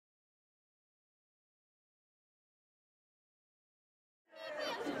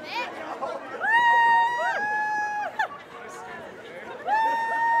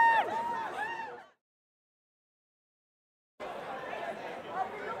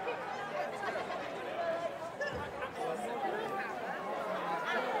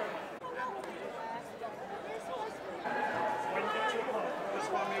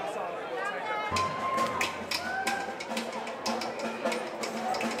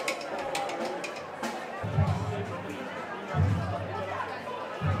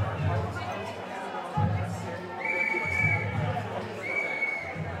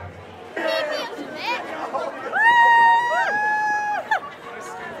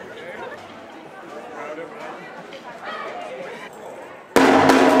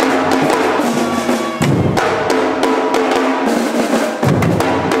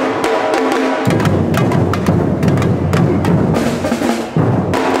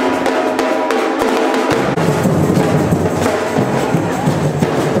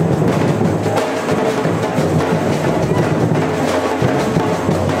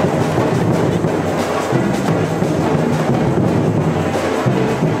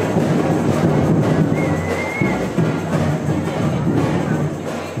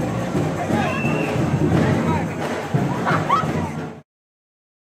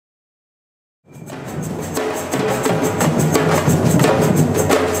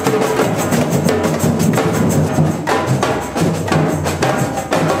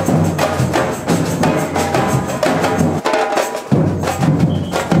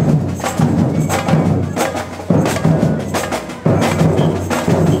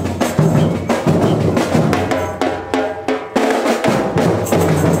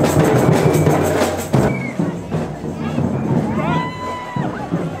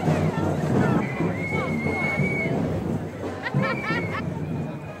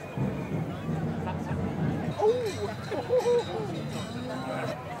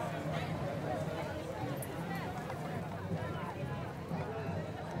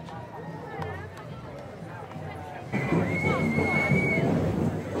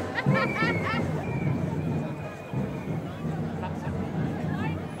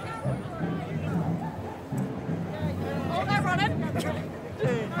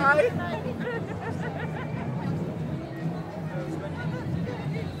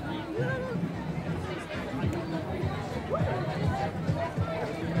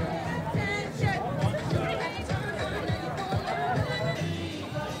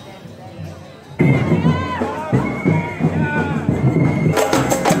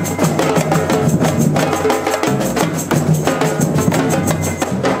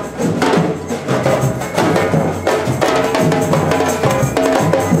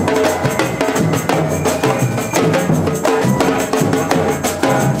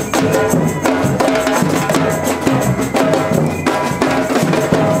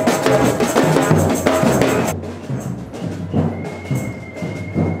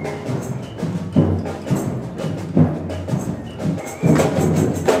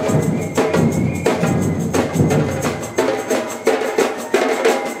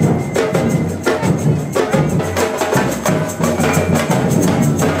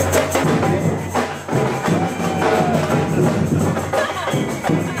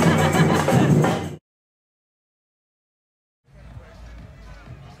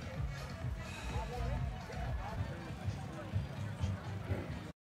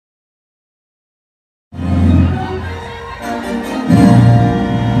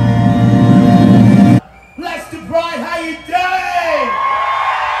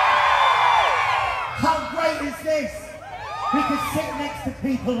We could sit next to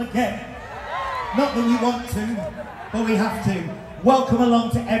people again. Not that we want to, but we have to. Welcome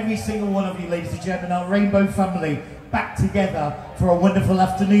along to every single one of you, ladies and gentlemen, our rainbow family, back together for a wonderful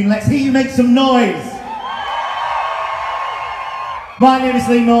afternoon. Let's hear you make some noise. My name is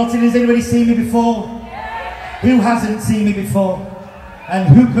Lee Norton. Has anybody seen me before? Who hasn't seen me before? And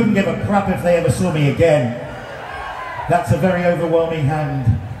who couldn't give a crap if they ever saw me again? That's a very overwhelming hand.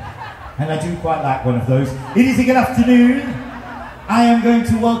 And I do quite like one of those. It is a good afternoon. I am going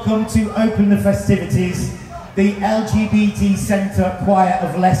to welcome to open the festivities the LGBT Centre Choir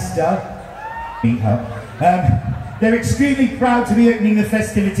of Leicester. They're extremely proud to be opening the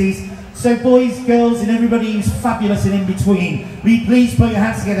festivities. So boys, girls and everybody who's fabulous and in between, will you please put your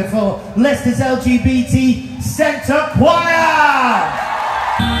hands together for Leicester's LGBT Centre Choir!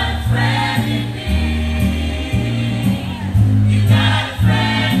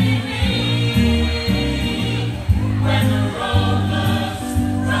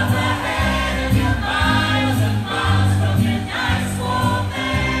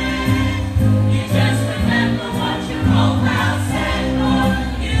 You just remember what your old pal said.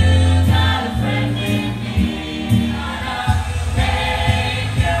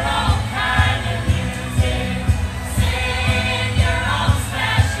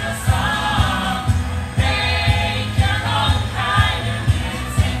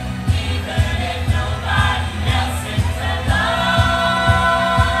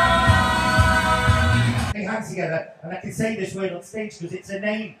 say this word on stage because it's a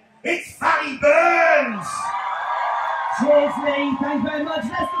name. It's Fanny Burns! Cheers, Lee. Thank you very much.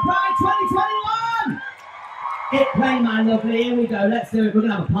 Leicester Pride 2021! Hit play, my lovely. Here we go. Let's do it. We're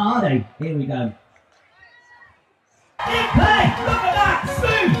going to have a party. Here we go. Hit play! Look at that!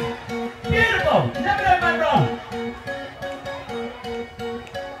 Smooth! Beautiful! Never know went wrong.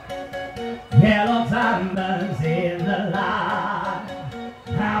 Yellow diamonds in the light.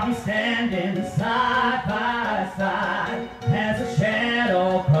 I'll be standing side by side as a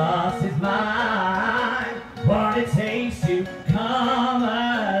shadow crosses mine. What it takes to come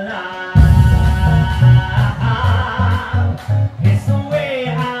alive. It's the way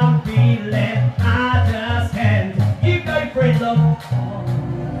I'm feeling. I just can't. You go for it, love.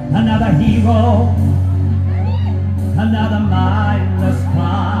 Another hero, another mindless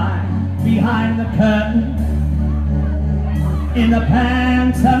crime behind the curtain. In the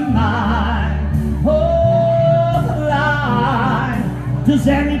pantomime, oh, the line. Does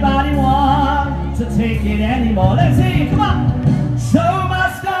anybody want to take it anymore? Let's see, come on. Show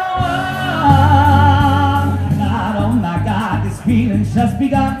must go on. Oh my God, this feeling's just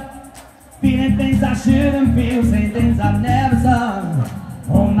begun. Feeling things I shouldn't feel, saying things I've never done.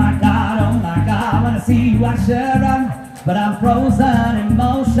 Oh my God, when I see you I should run. But I'm frozen in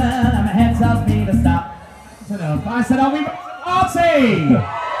motion and my head tells me to stop. So no, I said, are we party?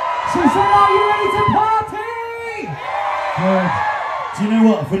 She said, are you ready to party? Good. Do you know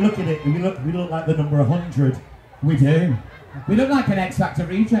what? If we look at it, we look like the number 100. We do. We look like an X Factor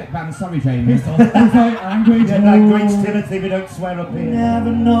reject band. Sorry, Jamie. Language. Yeah, language, Timothy. We don't swear up here.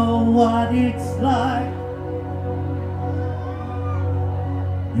 Never know what it's like.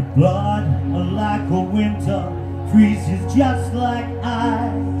 Your blood, like a winter, freezes just like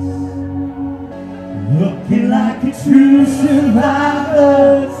ice. Looking like a true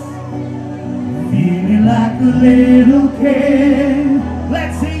survivor, feeling like a little kid.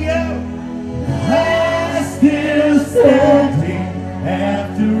 Let's see you. I'm still standing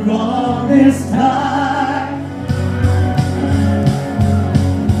after all this time.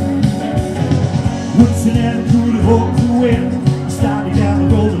 Looking at a good hope to win. Starting down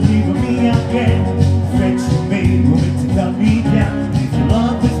the road and leaving me again. Friends you made were meant to cut me down. If your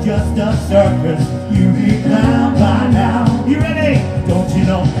love was just a circus, you'd be clown by now. You ready? Don't you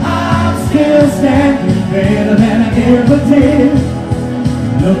know I'm still standing better than I ever did.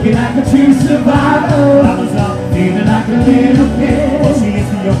 Looking like a true survivor. I was up feeling like a little kid. Well, she is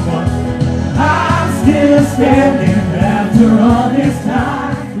the young one. I'm still standing after all this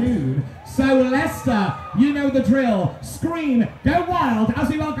time. Dude. So Leicester, you know the drill. Scream, go wild as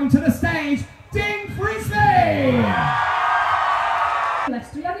we welcome to the stage, Ding Frisbee!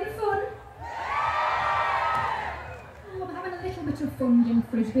 Leicester, you having fun? Oh, I'm having a little bit of fun, Ding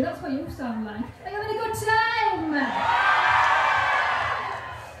Frisbee. That's what you sound like. Are you having a good time?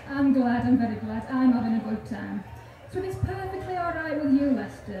 I'm glad, I'm very glad. I'm having a good time. So if it's perfectly alright with you,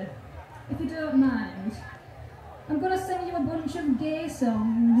 Leicester, if you don't mind, I'm going to sing you a bunch of gay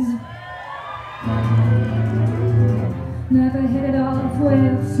songs. Never hit it off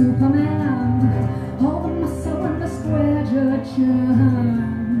with Superman. All the muscle and the square judge.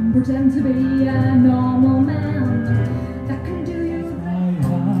 Pretend to be a normal man. That can do you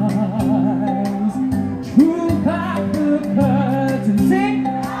eyes, true back the curtain, sing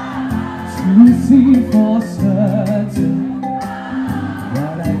to see for certain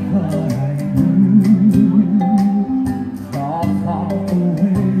what I thought I knew. Far, far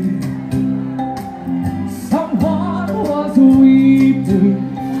away, someone was weeping.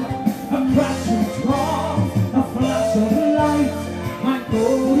 A crash of drum, a flash of light, my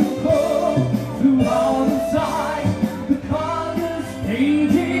golden call through all the sight. The colors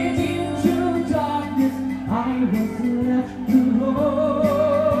faded into darkness, I was left alone.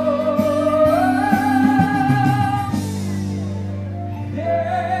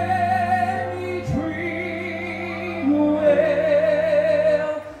 Any dream will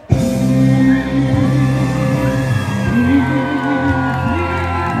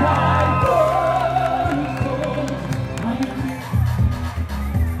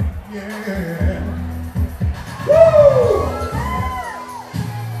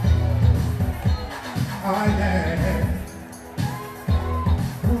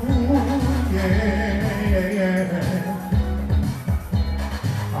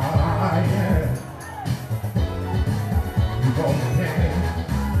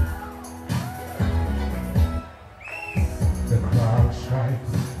The crowd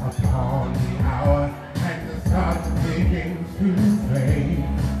strikes upon the hour, and the sun begins to fade.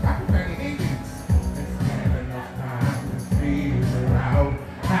 Like many idiots, it's never enough time to figure out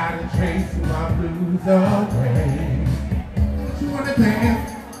how to chase my blues away. dance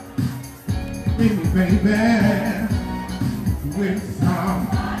with me, baby, with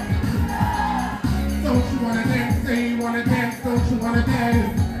somebody you love. Don't you wanna dance? Say you wanna dance. Don't you wanna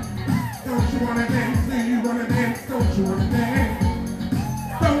dance? Don't you wanna dance? Say you wanna dance. Don't you wanna dance?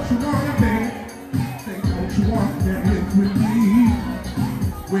 Don't you wanna dance? Say don't you wanna dance with me,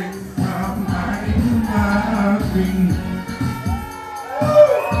 with somebody who loves me?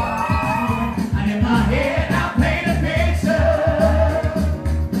 And in my head I paint a picture.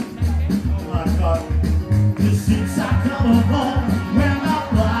 Oh my God. Just since I come along, when my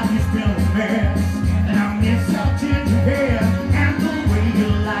body's been a mess, and I miss your ginger hair and the way you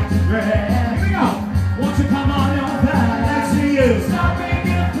like to dress. Here we go. Won't you come on over? Let's see you. Stop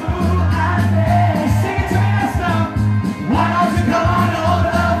making a fool out of me. Sing it to me, Leicester. Why don't you come on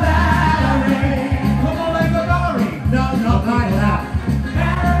over, Valerie? Come on over, Valerie. No, not like that.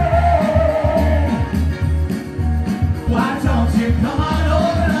 Valerie. Why don't you come on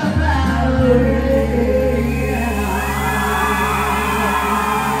over, Valerie?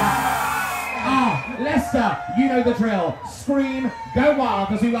 Ah, Leicester, you know the drill. Scream, go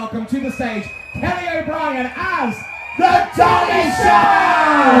wild as we welcome to the stage Kelly O'Brien as The Dolly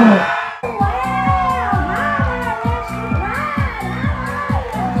Show!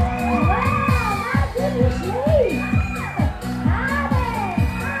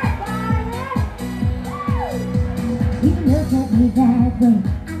 You look at me that way.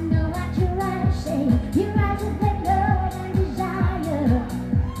 I know what you're right to say. Your eyes reflect love and desire.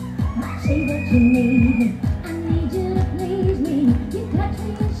 I say that you need me. I need you to please me. You touch me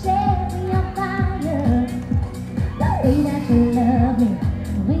and set me on fire. The way that you love me,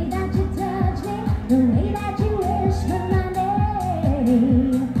 the way that you touch me, the way that you whisper my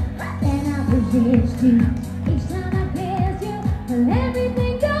name. How can I resist you? Each time I kiss you, well,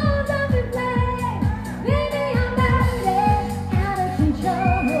 everything goes up in flames. Baby, I'm burning out of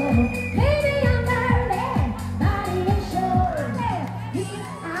control. Baby, I'm burning, body and soul. Here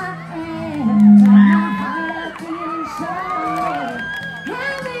I am, got my heart up feeling so.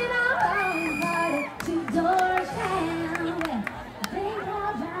 Having our own party, 2 doors down. Think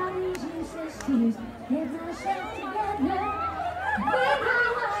about these useless tears, get myself together. Think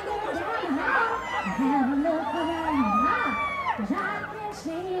how I go down the hall, have a look around the heart. 'Cause I can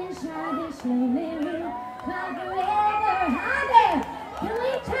see inside this lonely room, Cockerill, hi there. Can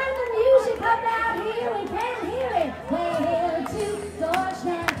we turn the music up out here? We can't hear it. Well, 2 doors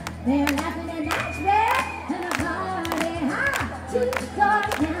down, they're laughing and that's rare. And a party high, 2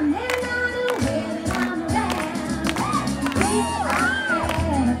 doors down, they're not aware that I'm around. Here I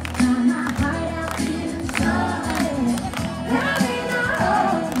am, got my heart out inside. Having our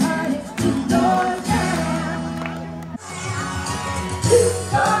own party, 2 doors down. 2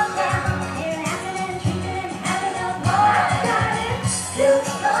 doors down, they're laughing and drinking and having a party.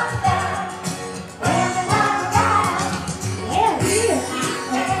 2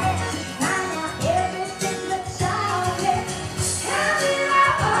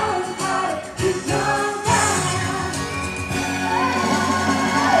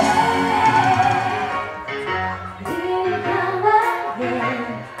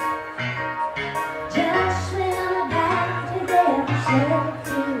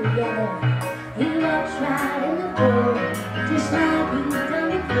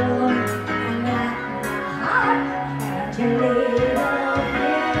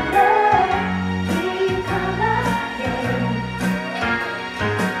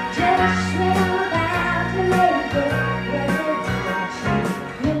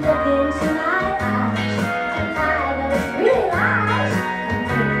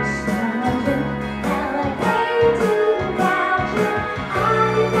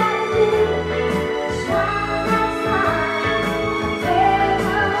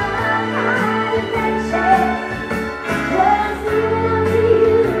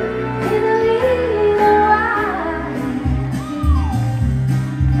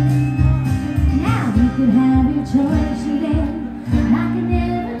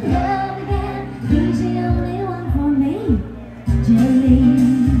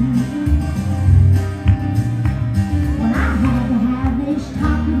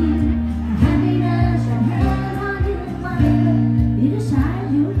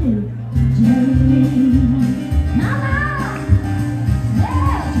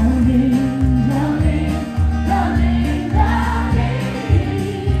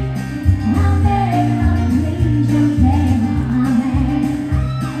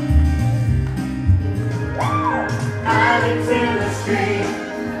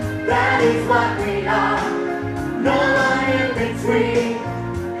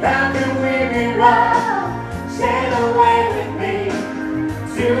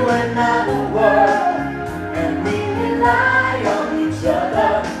 to another world, and we rely on each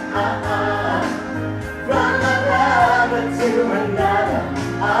other. From one lover to another.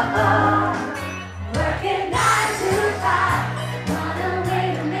 Working 9 to 5, want a way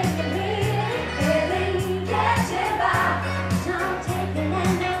to make it really get you by. Don't take it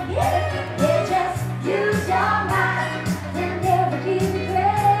and don't get it. You just use your mind and never give it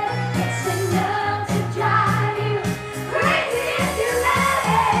credit. It's enough to drive you crazy if you let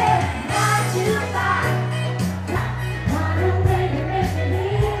it. 9 to 5, want a way to make it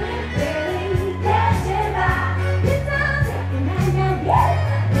really get you by. You don't take it and don't get it.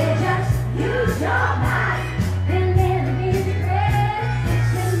 You just use your mind and never give it credit.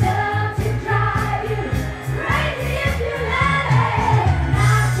 It's enough to drive you crazy if you let it.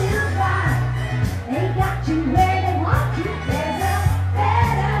 9 to 5, they got you where they want you. There's a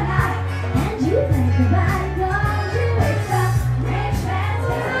better life, and you think about it, don't you? It's a rich man's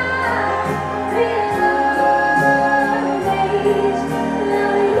life. Realize, love you.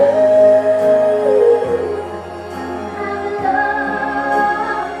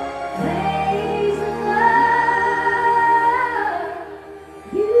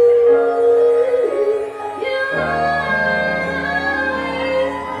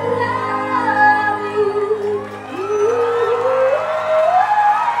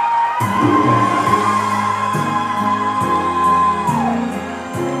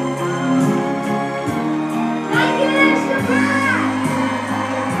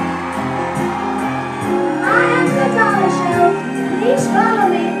 Please follow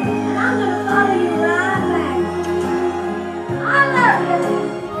me, and I'm going to follow you right back. I love you.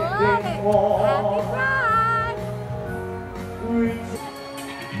 Happy Pride.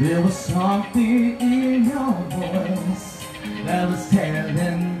 There was something in your voice that was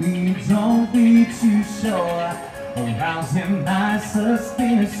telling me don't be too sure, arousing my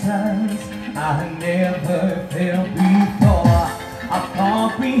suspicions I had never felt before. I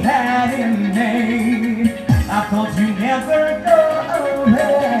thought we had it made. I thought you never go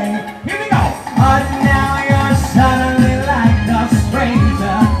away. Here we go. But now you're suddenly like a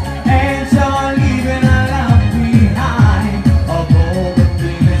stranger, and you're leaving a love behind of all the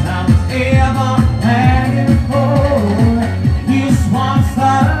things I was ever planning for. This was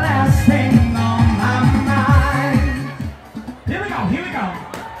the last thing on my mind. Here we go, here we go.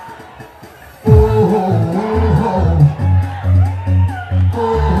 Oh, oh, oh, oh. Oh,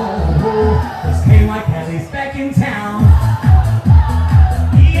 oh, oh. This came like Kelly's back in town.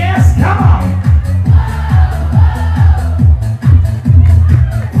 Yes, come on.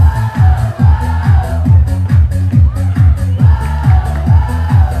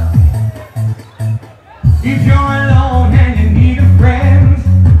 If you're alone and you need a friend,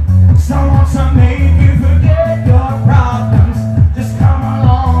 someone to make you forget your problems, just come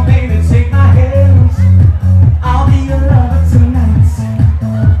along, baby, take my hands. I'll be your lover tonight.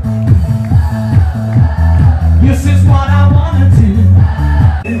 This is what I wanna do.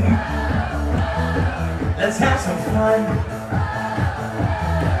 Let's have some fun.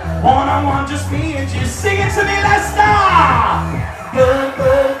 One-on-one, just me and you. Sing it to me, Leicester! Good,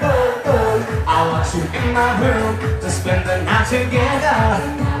 good, good, good. I want you in my room to spend the night together.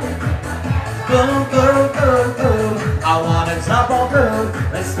 Good, good, good, good. I want a double good.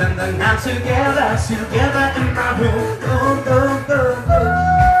 Let's spend the night together, together in my room. Good, good, good, good.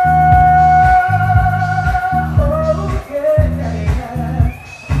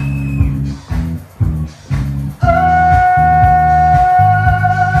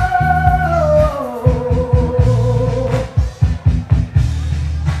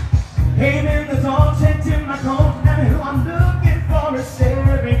 Came in the door, checked in my coat, and who I'm looking for is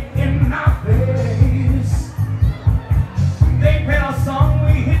staring in my face. They played our song,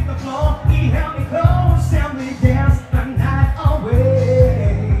 we hit the floor, he held me close, and we danced the night away.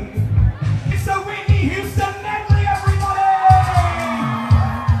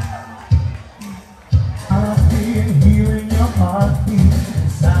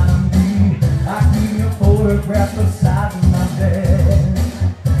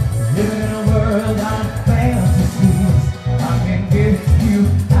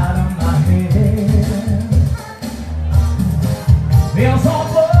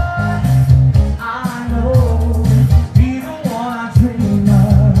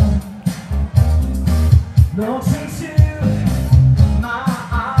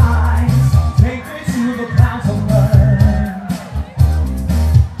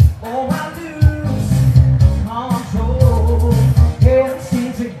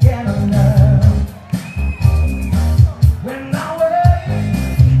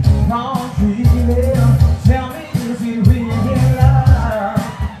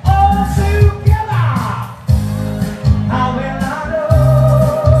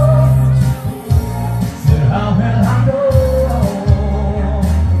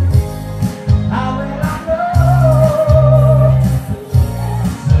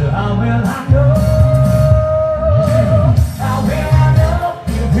 How will I know? How will I know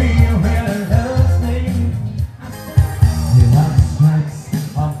if he really loves me? The light strikes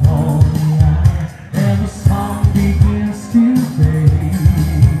upon the eye, and the song begins to fade.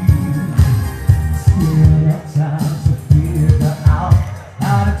 Still have time to figure out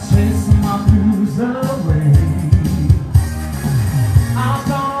how to chase my blues away. I've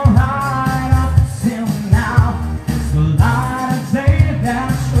gone right up till now. It's the light of day that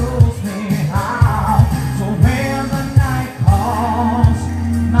shows me how. So when the night calls,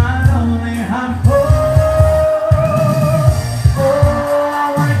 my lonely heart falls. Oh, I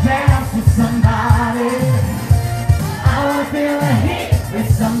wanna dance with somebody. I wanna feel the heat with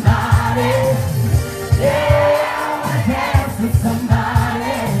somebody. Yeah, I wanna dance with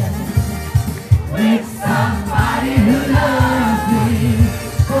somebody. With somebody who loves me.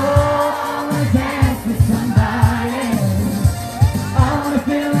 Oh, I wanna dance with somebody. I wanna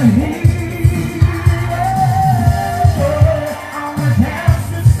feel the heat. Yeah, I wanna dance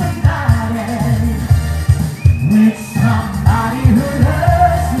with somebody. With somebody who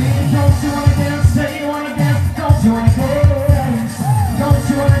loves me. Don't you wanna dance? Say you wanna dance. Don't you wanna dance? Don't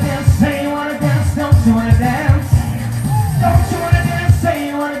you wanna dance? Say you wanna dance. Don't you wanna dance? Don't you wanna dance? Say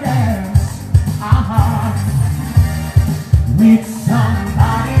you wanna dance. With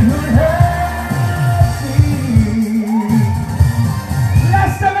somebody who loves me.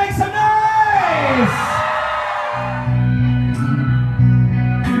 Leicester, make some noise!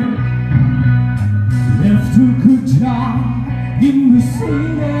 Left a good job in the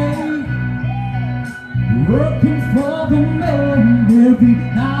city, working for the man every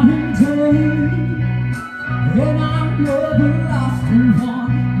night and day. And I never lost a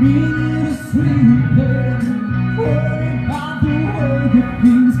one minute of sleep there, worried about the way that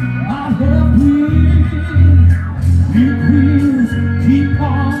things might have been. The wheels keep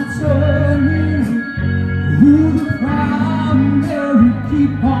on turning, who the primary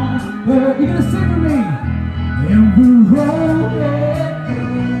keep on. But you're gonna sing with me. And we're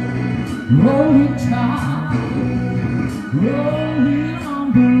rolling tide, rolling on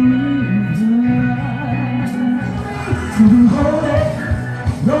the river. So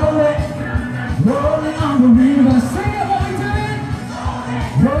roll it, rolling on the river. Sing it while we do it.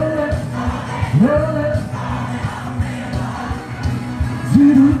 Roll it,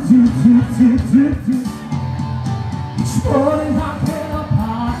 do. It's rolling like a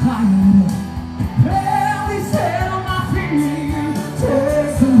part-time. Barely set on my feet.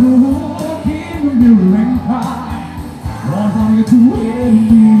 Take a look in the mirror and cry. What are you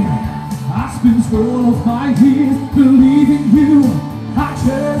doing? I spent all of my years believing you. I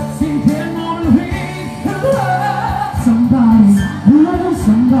just thinking on a ring and love somebody, love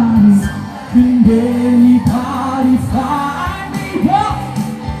somebody. Can anybody find me? What?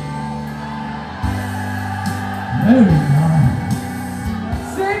 There we go.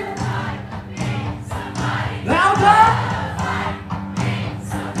 Sing. Louder.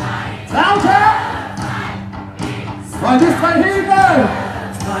 Louder. Right, this way, here you go.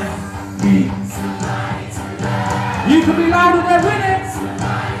 You can be louder there with it.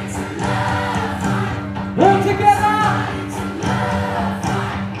 All together.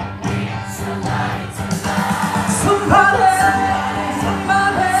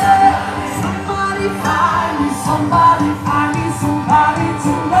 Somebody find me, somebody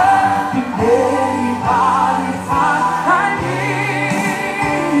to love. Can anybody find me?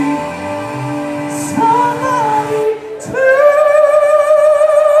 Somebody to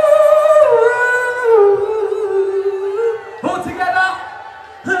all together.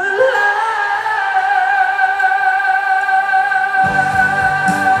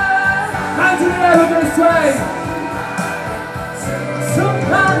 Hands in the air, we're going to say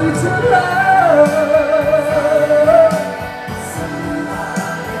somebody to love.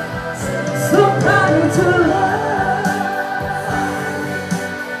 Somebody to love.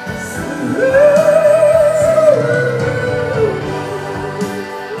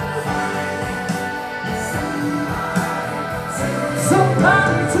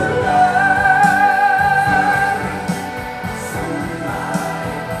 Somebody to love.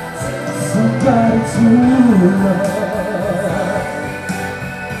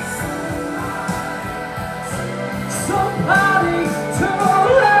 Somebody to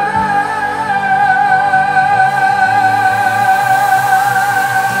love.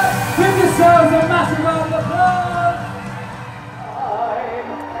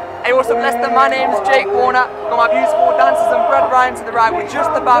 Hey, what's up Leicester, my name's Jake Warner. Got my beautiful dancers and bread rhyme to the right. We're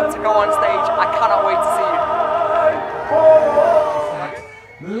just about to go on stage. I cannot wait to see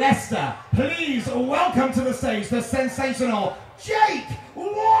you. Leicester, please welcome to the stage the sensational Jake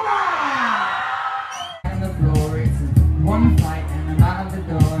Warner!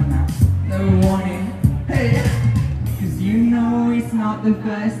 not the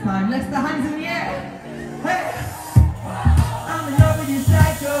first time. Leicester, hands in the air. Hey! I'm in love with you,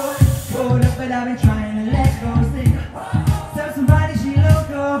 psycho. Caught up, but I've been trying to let go. Sing. Tell somebody she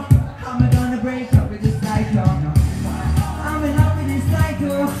loco. How am I gonna break up with this psycho? No. I'm in love with this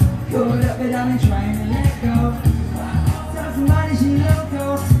psycho. Caught up, but I've been trying to let go. Tell somebody she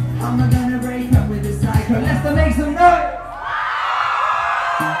loco. How am I gonna break up with this psycho? Leicester, make some noise!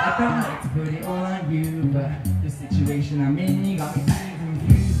 I don't like to put it all on you, but the situation I'm in, you got me feeling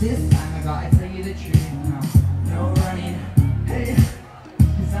confused. This time I gotta tell you the truth. No running, hey,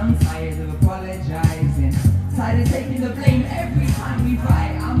 cause I'm tired of apologizing. Tired of taking the blame every time we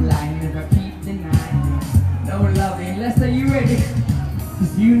fight. I'm lying if I keep denying. No loving, Leicester, you ready?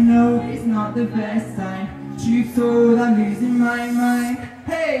 Cause you know it's not the first time. Truth told, I'm losing my mind.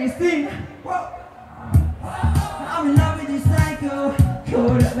 Hey, sing, whoa. I'm in love with this psycho.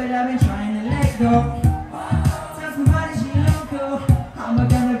 Caught up, but I've been trying to let go. Tell somebody she loco. How am I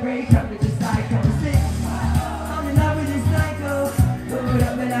gonna break up with this psycho? Sing. I'm in love with this psycho. Caught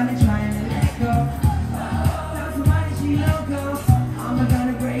up, but I've been trying to let go. Tell somebody she loco. How am I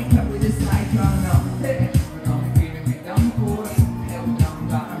gonna break up with this psycho? No. Hey. I'm feeling me dumb for. Held down,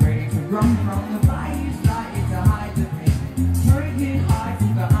 but I'm ready to run from the fire. You started to hide the pain. Working hard to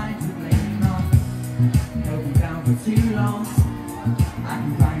behind to blame. No. Held me down for too long. I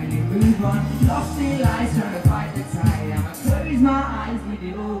can finally move on. Lost in lies, trying to fight the tide. I'ma close my eyes, leave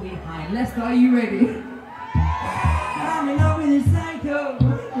it all behind. Leicester, are you ready? I'm in love with this psycho.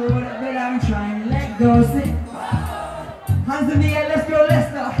 Caught up, but I'm trying to let go. Sit. Hands in the air, let's go,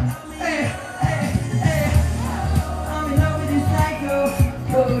 Leicester. Hey, hey, hey. I'm in love with this psycho.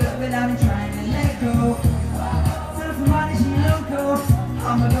 Caught up, but I'm trying to let go. Tell somebody she loco.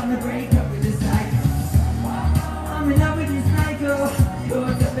 How am I gonna break up with this psycho? I'm in love with this psycho.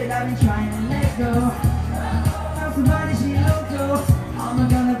 Caught up, but I've been trying to let go. Tell somebody she loco. How am I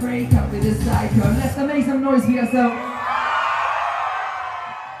gonna break up with this psycho? Let's make some noise for yourself.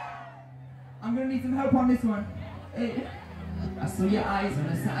 I'm gonna need some help on this one. Hey. I saw your eyes on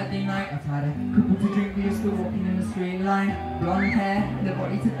a Saturday night. I've had a couple to drink, but you're still walking in the straight line. Blonde hair, the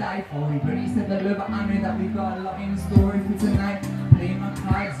body to die for. We pretty said the love, but I know that we've got a lot in store for tonight. Playing my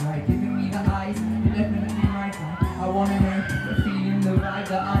cards right, giving me the highs. You're definitely right. I wanna know, but feeling the vibe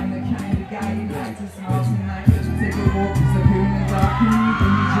that I'm the kind of guy you'd like to smile tonight. Take a walk, disappear in the dark, and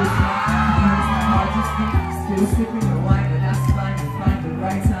then you just like, it's not hard to speak. Still sipping the wine, but that's fine. We'll find the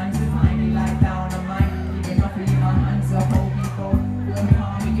right time to finally lie down on mine. Even offer you my hands to hold me cold. Warm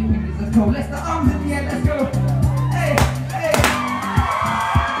palm with your fingers are cold. Let's the arms in the air, let's go. Hey, hey.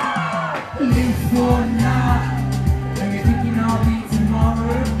 Live for now. When you're thinking I'll be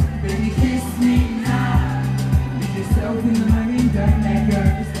tomorrow, baby, kiss me now. Leave yourself in the moment, don't let go.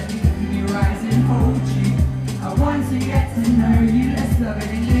 Just let me look in your eyes and hold you. I want to get to know you, let's love it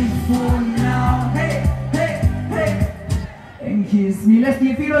and live for now. Hey, hey, hey. And kiss me, let's do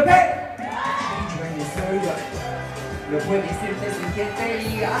you feel okay? When you're sober, lo puedes decirte sin que te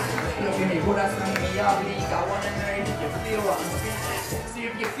diga. Lo que mi corazón me obliga. I wanna know if you feel what I'm feeling. See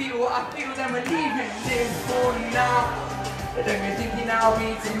if you feel what I feel, then we're leaving. Live for now. But then you're thinking I'll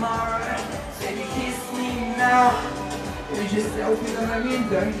be tomorrow. Baby, kiss me now. Lose yourself in the moment,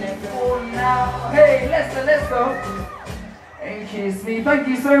 don't let go now. Hey, Leicester, let's go. And kiss me. Thank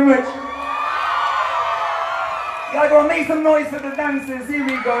you so much. Gotta go make some noise for the dancers. Here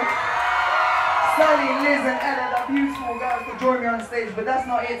we go. Sally, Liz and Ella, that beautiful girls to join me on stage, but that's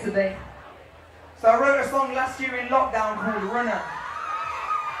not it today. So I wrote a song last year in lockdown called Runner.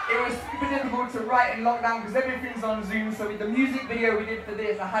 It was super difficult to write in lockdown because everything's on Zoom, so with the music video we did for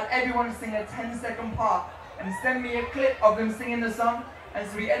this, I had everyone sing a 10-second part and send me a clip of them singing the song, and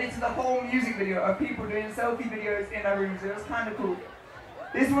so we edited the whole music video of people doing selfie videos in their rooms. It was kind of cool.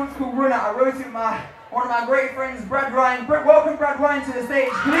 This one's called Runner. I wrote it with one of my great friends, Brad Ryan. Welcome Brad Ryan to the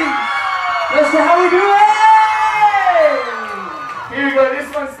stage, please. Let's see how we do it! Here we go, this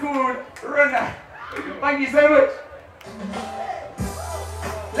one's called Runner. Thank you so much.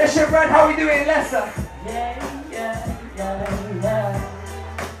 Let's show Brad how we do it in Leicester. Yeah.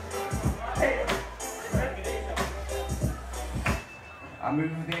 Hey. I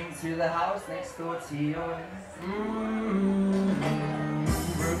moved into the house next door to yours.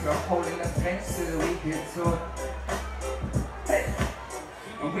 Broke a hole in the fence so that we could talk. Hey.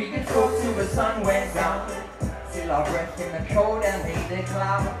 And we could talk till the sun went down. Till our breath in the cold and made the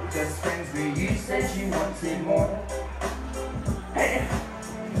cloud. Just friends with you said you wanted more. Hey.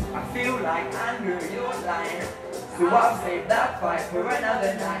 I feel like Andrew, you're lying. So I'll save that fight for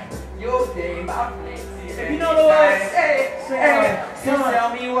another night. Your game, I'll play to you know the words. Hey, hey, so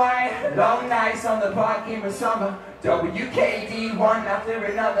tell me why. Long nights on the park in the summer. WKD one after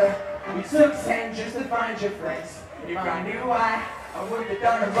another. We took 10 just to find your friends. If I knew why, I would have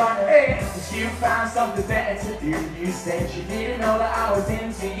done a run. Hey, cause you found something better to do. You said you didn't know that I was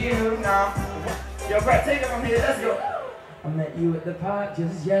into you. Nah, yo, Brett, take it from here. Let's go. I met you at the park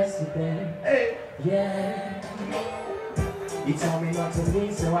just yesterday. Hey, yeah. You told me not to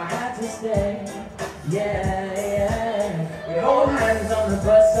leave, so I had to stay. Yeah, yeah. We hold hands on the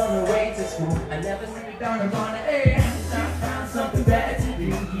bus on the way to school. I never see you down and run. Hey, I found something better to do.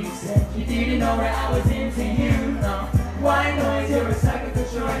 You said you didn't know that I was into you. No, why noise? You're a second for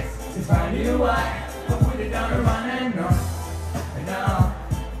choice. If I knew why, I put it down and run. And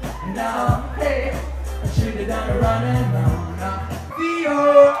no, hey, I should have done a run. And no,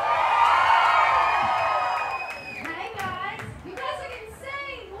 Theo.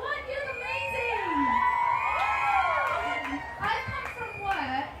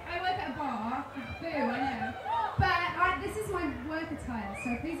 So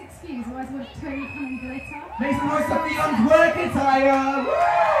please excuse, otherwise we'll totally come in glitter. Make some noise for Theon's work attire!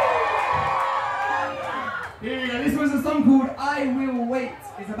 Here we go, this was a song called I Will Wait.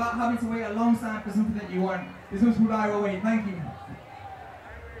 It's about having to wait a long time for something that you want. This one's called I Will Wait, thank you.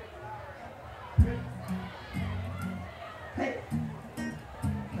 Hey!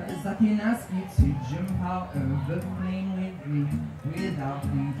 Cause I can ask you to jump out of the plane with me without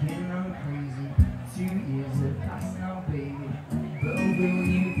thinking I'm crazy. 2 years have passed now, baby. But will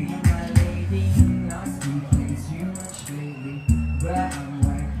you be my lady? Not speaking too much lately, but I'm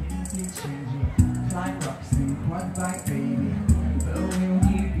working to change it. Climb rocks and quad bike, baby. But will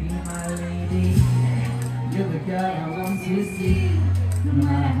you be my lady? You're the girl I want to see, no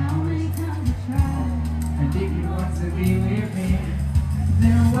matter how many times you try. and if you want to be with me,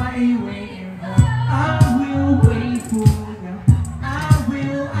 then why are you waiting for? I will wait for you. I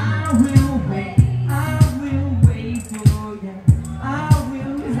will wait. I will wait for you. I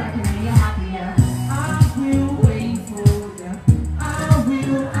will, cause I can make you happier. I will wait for you. I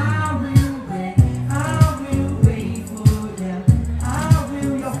will wait. I will wait for you. I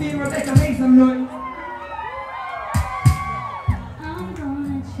will, your feet, Rebecca, make some noise. I'm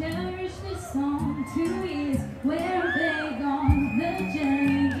gonna cherish this song. 2 years, where have they gone? The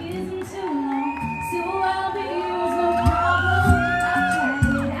journey isn't too long, so I'll be yours, no problem. I've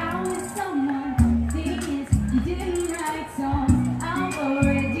tried it out with someone. Thing is, you didn't write songs. I've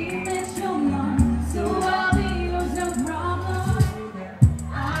already met your mom, so I'll be yours, no problem.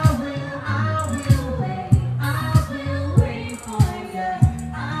 I will wait. I will wait for you.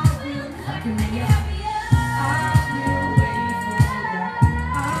 I will, 'cause I can make you happier. I will wait for you.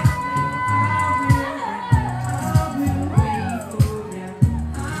 I will wait for you.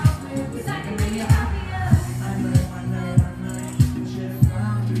 I will, 'Cause I can make you happier. I know. You should have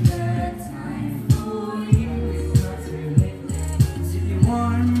found the Good time for you. It's not too late. If you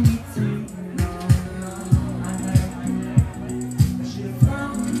want me to, no. I know. I should have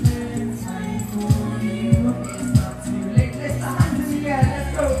found the time for you. It's not too late. Let's hands in the air.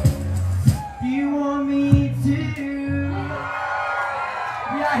 Let's go. Do you want me to?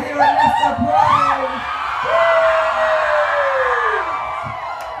 We are here at Leicester Pride.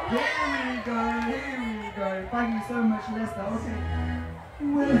 Here we go. Thank you so much, Leicester. Okay.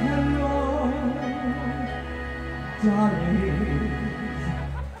 Well, hello, darling.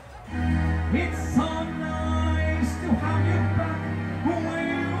 It's so nice to have you back where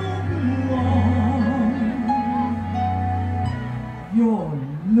you belong. You're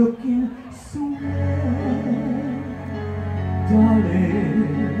looking sweet, darling.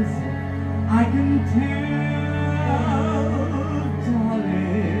 I can tell,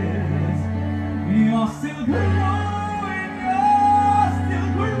 darling. You're still growing, you're still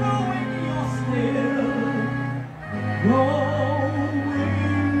growing, you're still going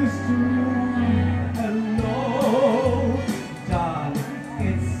strong. Hello, darling.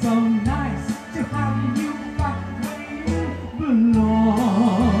 It's so nice to have you back where you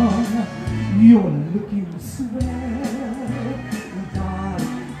belong. You're looking swell,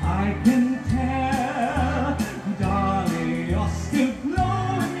 darling. I can tell, darling. You're still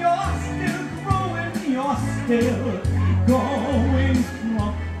glowing, you're still growing, you're still going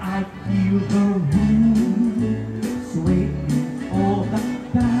strong. I feel the room swaying, all the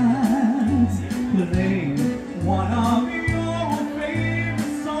bands playing one of your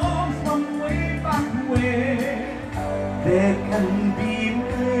favorite songs from way back when. There can be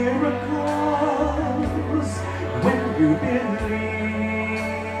miracles when you believe.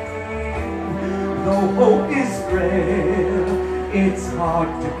 Though hope is frail, it's hard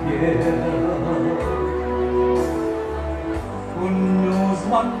to kill. Who knows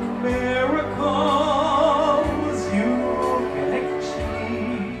what miracles you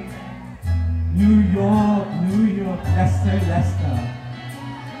New York, Leicester, Leicester.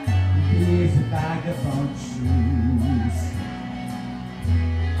 Here's a vagabond shoes.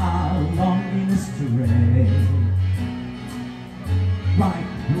 Our loneliness stray right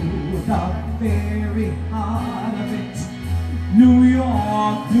through the very heart of it. New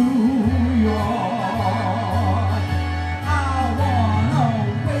York, New York. I wanna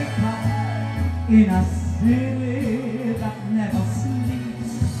wake up in a city that never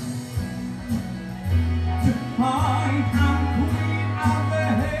sleeps, to find I'm queen of the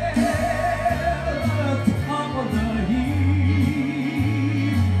hill, top of the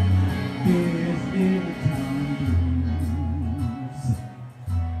heap. There's little times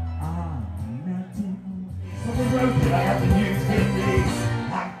I'm melting. Someone wrote it, I got the news in me.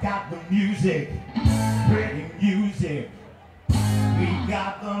 I got the music, pretty music. We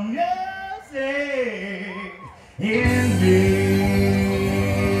got the music in me.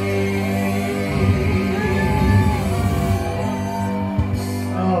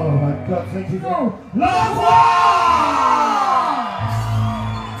 Oh my God, thank you. Oh,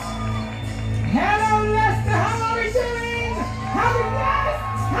 hello Leicester, how are we doing? Happy West,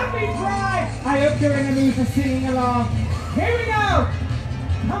 happy Pride. I hope you're in the mood for singing along. Here we go.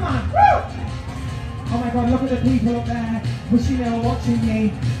 Come on. Woo! Oh my God, look at the people up there wishing they were watching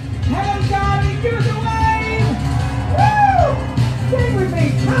me. Hello darling, give us a wave. Woo! Sing with me,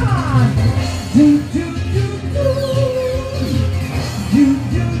 come on. Do, do, do, do. Do,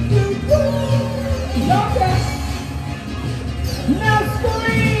 do, do, do. Love it. Now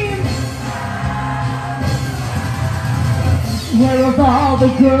scream. Where have all the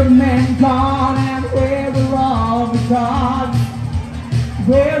good men gone, and where are all the gods?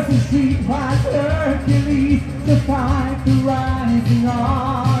 Where's the streetwise Hercules to fight the rising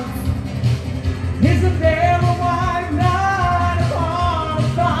odds? Isn't there a white knight upon a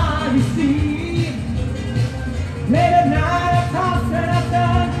fiery sea? Late at night I've tossed and I've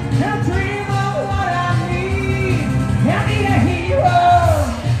done, and I dream of what I need. I need a hero.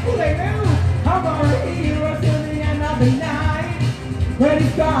 Who they knew? I'm a hero till the end of the night. But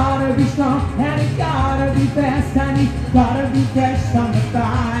he's gotta be strong, and he's gotta be fast, and he's gotta be fresh on the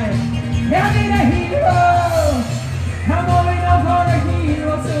thigh. I need a hero. I'm holding up for a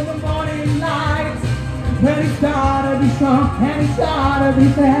hero till the morning light. But he's gotta be strong, and he's gotta be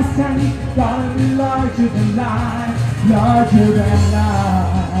fast, and he's gotta be larger than life, larger than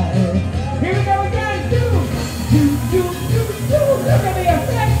life. Here we go again, do. Look at the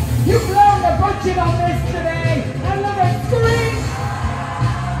effect. You've blown the budget on this today. I love it, scream.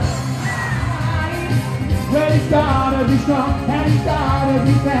 Well, he's gotta be strong, and he's gotta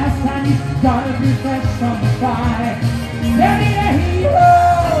be fast, and he's gotta be fresh from the fire. They need a hero.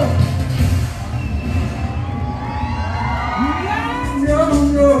 No,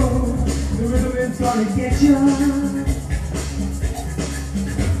 the rhythm is gonna get you.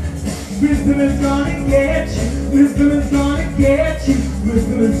 Rhythm is gonna get you. Rhythm is gonna get you.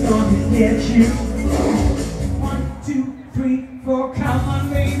 Rhythm is gonna get you. 1, 2, 3, 4, come on,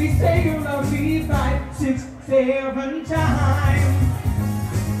 baby, say you love me. 5, 6, 7 times.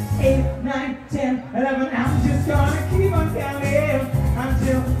 8, 9, 10, 11. I'm just gonna keep on counting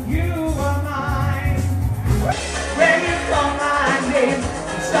until you are mine. When you call my name,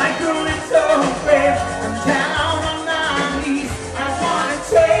 it's like rolling so fast. I'm down on my knees. I wanna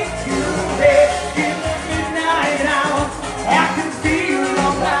take you there in the midnight hour. I can feel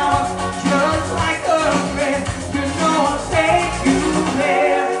your power, just like a friend. You know I'll take you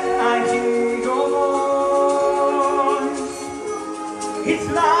there. I hear your voice. It's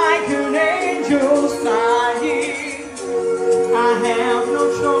like an angel sighing. I have no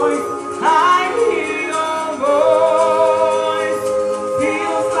choice. I hear your voice.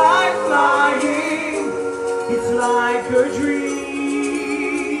 Feels like flying. It's like a dream.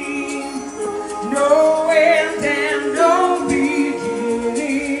 No end and no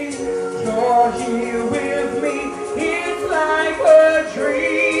beginning. You're here with me. It's like a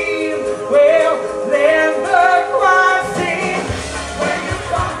dream. Well, let the choir sing. When you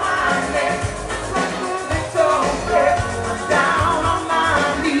call my name, I'm moving so fast. I'm down on my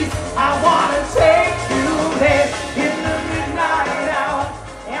knees. I wanna take you there in the midnight hour.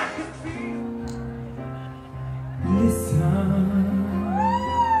 I can feel. Listen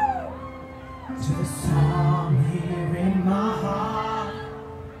to the song here in my heart.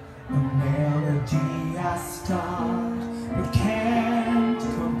 A melody I start but can't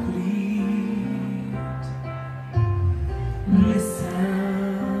complete. Listen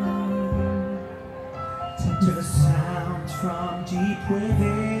to the sounds from deep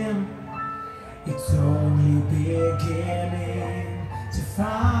within. It's only beginning to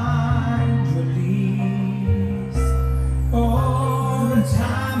find relief.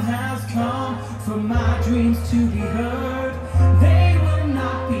 claims to be heard. They will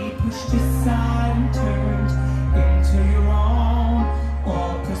not be pushed aside and turned into your own,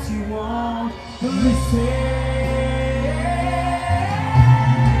 all 'cause you won't listen.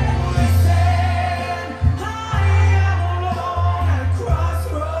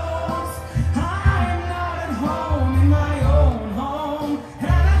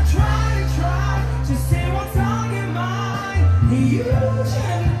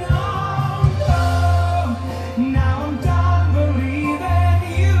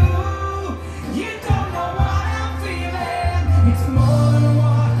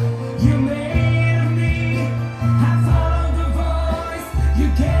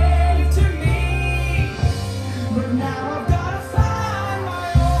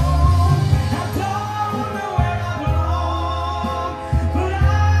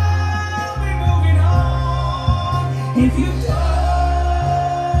 If you don't,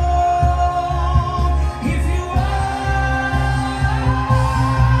 if you won't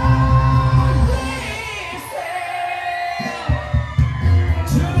listen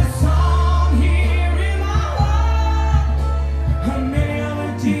to the song here in my heart, a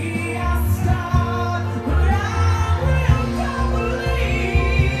melody I start, but I will not believe.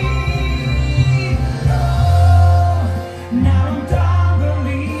 No, now I'm done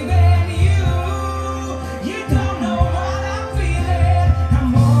believing you. You don't know.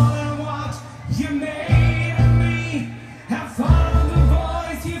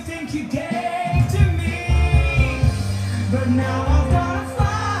 But now I've gotta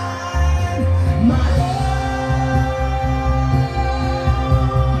find my own,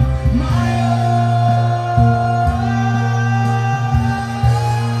 my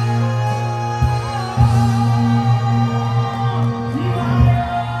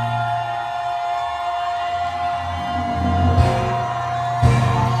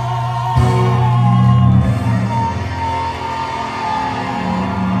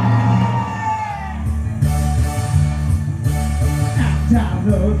I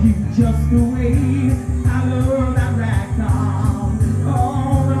love you just the way I love that ragdoll. Oh,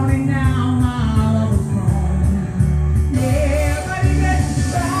 running down my lover's home. Yeah, but it gets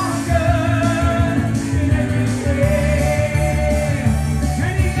stronger in every way.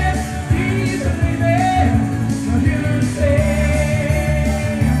 And it gets deeper, baby, what you say.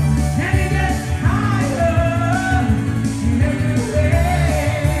 And it gets higher in every way.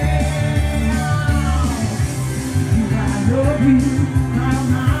 I love you.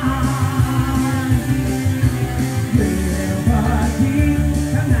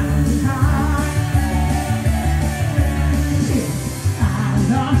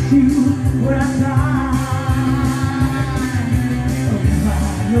 When I die, oh, I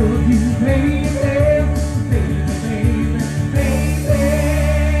love you, baby, baby, baby, baby.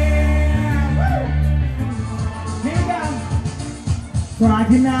 Woo! Here we go.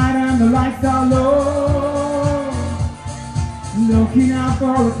 Friday night and the lights are low, looking out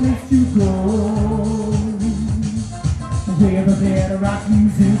for a place to go. With a bit of rock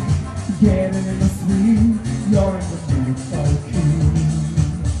music, getting in the swing, you're in the mood for a cue.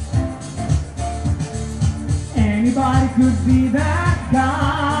 Anybody could be that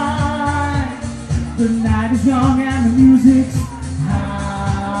guy. The night is young and the music's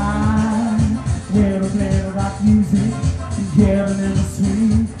high. With a bit of rock music, getting in the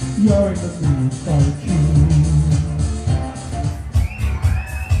swing, you're in the mood for a cue.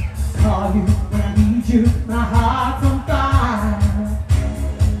 Call you when I need you, my heart's on fire.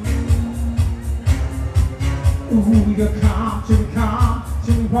 Ooh, you come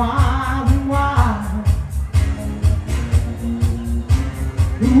to me, why, why?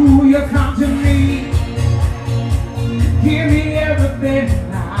 Ooh, you come to me, give me everything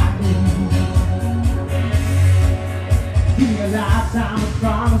I need. Give me a lifetime of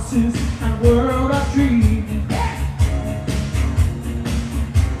promises and a world of dreams.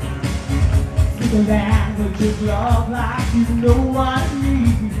 Speak the language of love like you know what I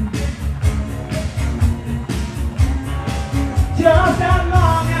need. Just as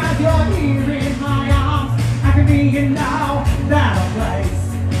long as you're here in my arms, I can be in now that place.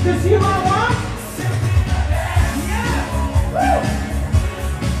 Cause you are what? Yeah! Woo!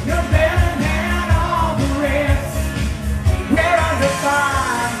 You're better than all the rest. We're under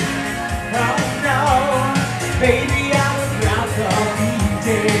fire. Oh no, baby, I was proud to be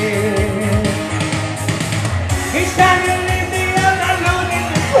dead. Each time you leave me alone, I look in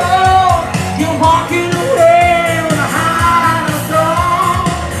the cold. You're walking away with a heart and a soul.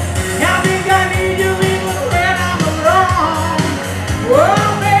 I think I need you even when I'm alone. Whoa,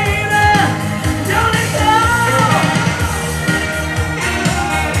 baby.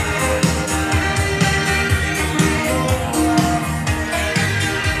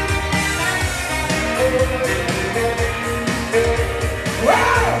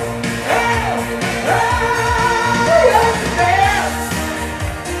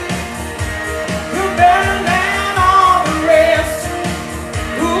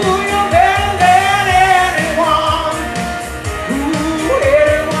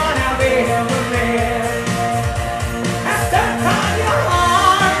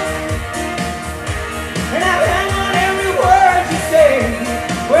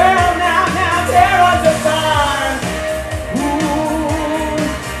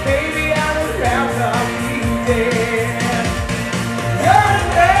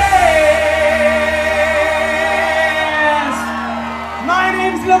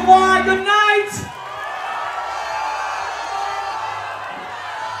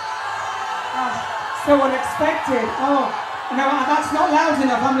 unexpected. Oh, no, that's not loud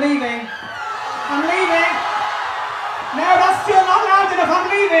enough. I'm leaving. I'm leaving. No, that's still not loud enough. I'm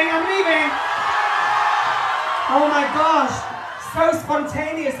leaving. I'm leaving. Oh my gosh. So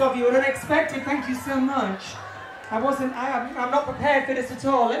spontaneous of you and unexpected. Thank you so much. I'm not prepared for this at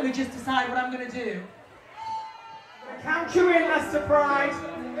all. Let me just decide what I'm going to do. I'm going to count you in, Leicester Pride.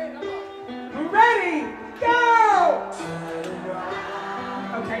 Ready? Go!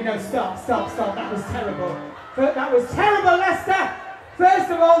 Okay, no, stop. That was terrible. That was terrible, Leicester. First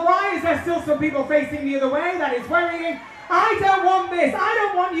of all, why is there still some people facing the other way? That is worrying. I don't want this. I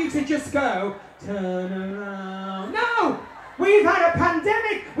don't want you to just go, turn around. No! We've had a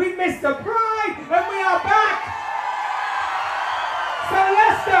pandemic, we've missed the Pride, and we are back. So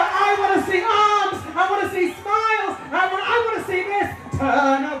Leicester, I want to see arms, I want to see smiles, I want to see this.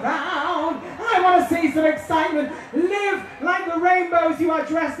 Turn around. I want to see some excitement. Live like the rainbows you are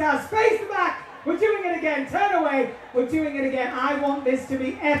dressed as. Face back. We're doing it again. Turn away. We're doing it again. I want this to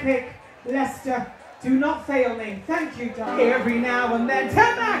be epic. Leicester, do not fail me. Thank you, darling. Every now and then,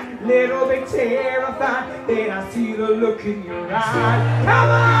 turn back. Little bit terrified. Then I see the look in your eye. Come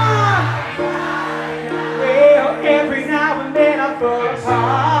on! Well, every now and then I fall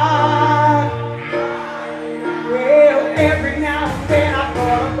apart. Well, every now and then I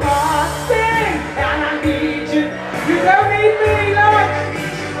fall apart. Sing! And I need you. You don't need me, look!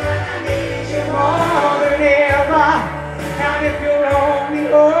 I need you more than ever. And if you'll only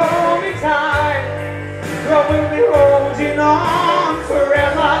hold me tight, I will be holding on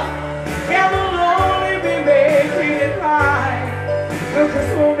forever. And we'll only be making it right. Because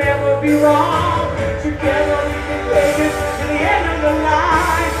we'll never be wrong. Together we can take it to the end of the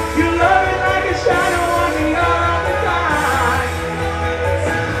line. You love it like a shadow on the other side.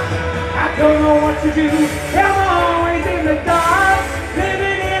 I don't know what to do. I'm always in the dark,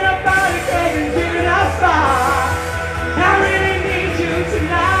 living in a barricade and giving outside. I really need you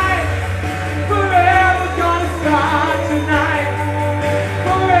tonight. Forever's gonna start tonight.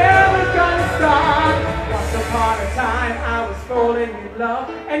 Forever's gonna start. Once upon a time I was falling in love,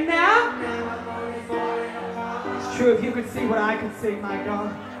 and now I'm only falling apart. It's true, if you could see what I can see, my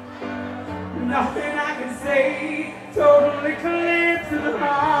God. Nothing I can say, total eclipse of the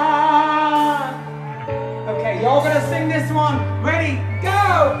heart. Okay, y'all gonna sing this one. Ready,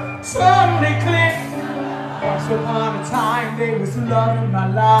 go! Total eclipse. Once upon a time there was love in my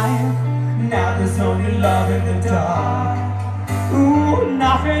life. Now there's only love in the dark. Ooh,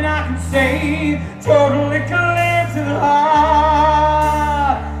 nothing I can say, total eclipse of the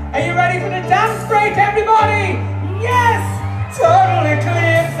heart. Are you ready for the dance break, everybody? Yes! Total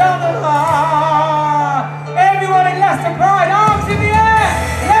eclipse of the heart. Everyone in Leicester Pride, arms in the air.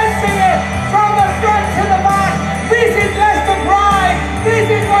 Let's sing it from the front to the back. This is Leicester Pride. This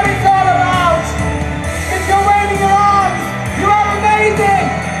is what it's all about. If you're waving your arms, you are amazing.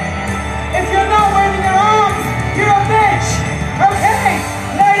 If you're not waving your arms, you're a bitch. Okay,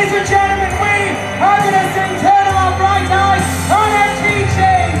 ladies and gentlemen, we are going to sing Turn On Our Bright Eyes on a key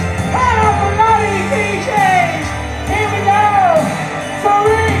change. On a bloody key change. Here we go. 3,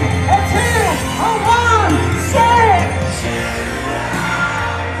 a 2, a 1, say it.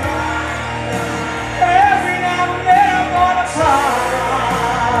 Every now and then I wanna cry.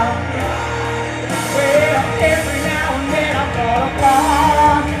 Well, every now and then I fall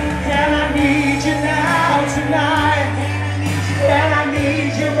apart. And I need you now tonight. And I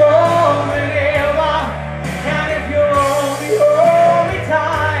need you more than ever. And if you'll only hold me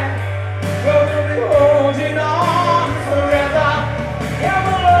tight, we'll be holding on forever. And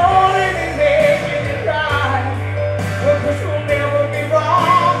we'll only be making it right. Because we'll never be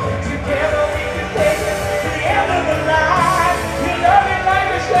wrong. Together we can take it to the end of the line. You love me like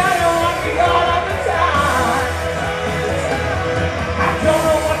a shadow on me all of the time. I don't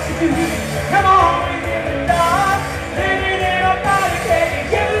know what to do. Come on, we in the dark. Living in a barricade and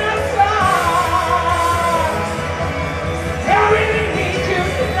giving us life. I really need you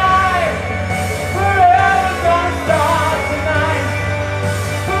tonight. Forever's gonna start tonight.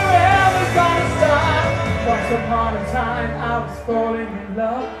 Forever's gonna start. Once upon a time I was falling in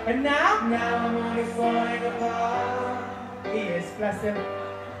love, and now I'm only falling apart. He is, bless him.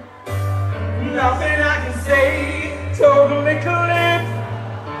 Nothing I can say, total eclipse.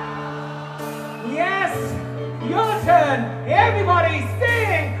 Yes, your turn. Everybody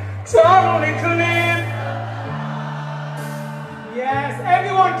sing, total eclipse. Yes,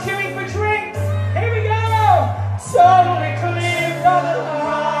 everyone queuing for drinks. Here we go. Total eclipse of the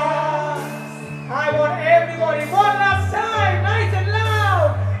heart. I want everybody one last time, nice and loud.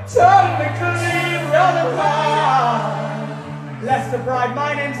 Total eclipse of the heart. Leicester Pride,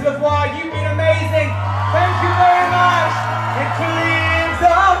 my name's LaVois. You've been amazing. Thank you.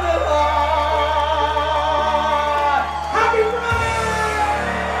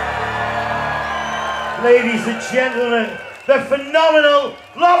 ladies and gentlemen, the phenomenal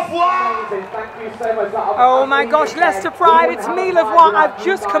Lavoie! Thank you so much. Oh my gosh, Leicester Pride, it's me, Lavoie. I've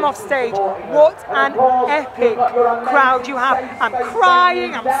just come off stage. What an epic crowd you have. I'm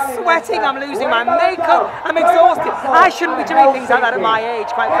crying, I'm sweating, I'm losing my makeup, I'm exhausted. I shouldn't be doing things like that at my age,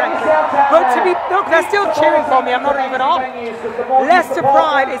 quite frankly. But look, they're still cheering for me, I'm not even on. Leicester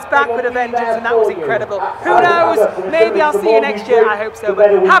Pride is back with a vengeance, and that was incredible. Who knows, maybe I'll see you next year, I hope so. But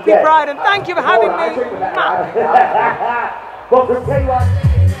happy Pride, and thank you for having me. Well, to tell you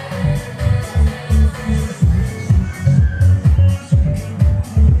what.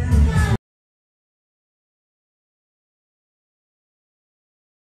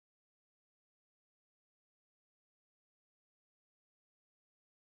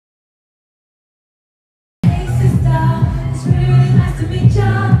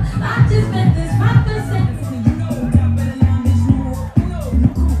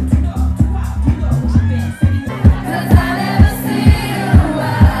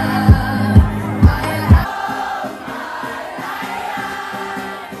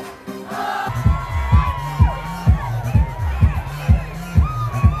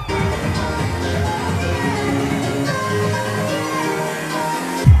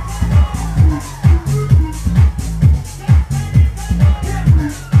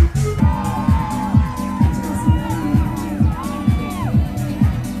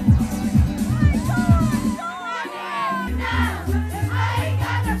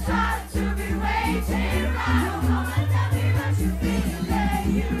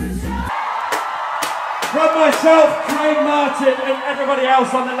 From myself, Craig Martin, and everybody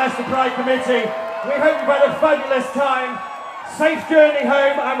else on the Leicester Pride Committee, we hope you've had a fabulous time. Safe journey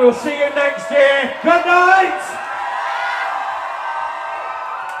home, and we'll see you next year. Good night!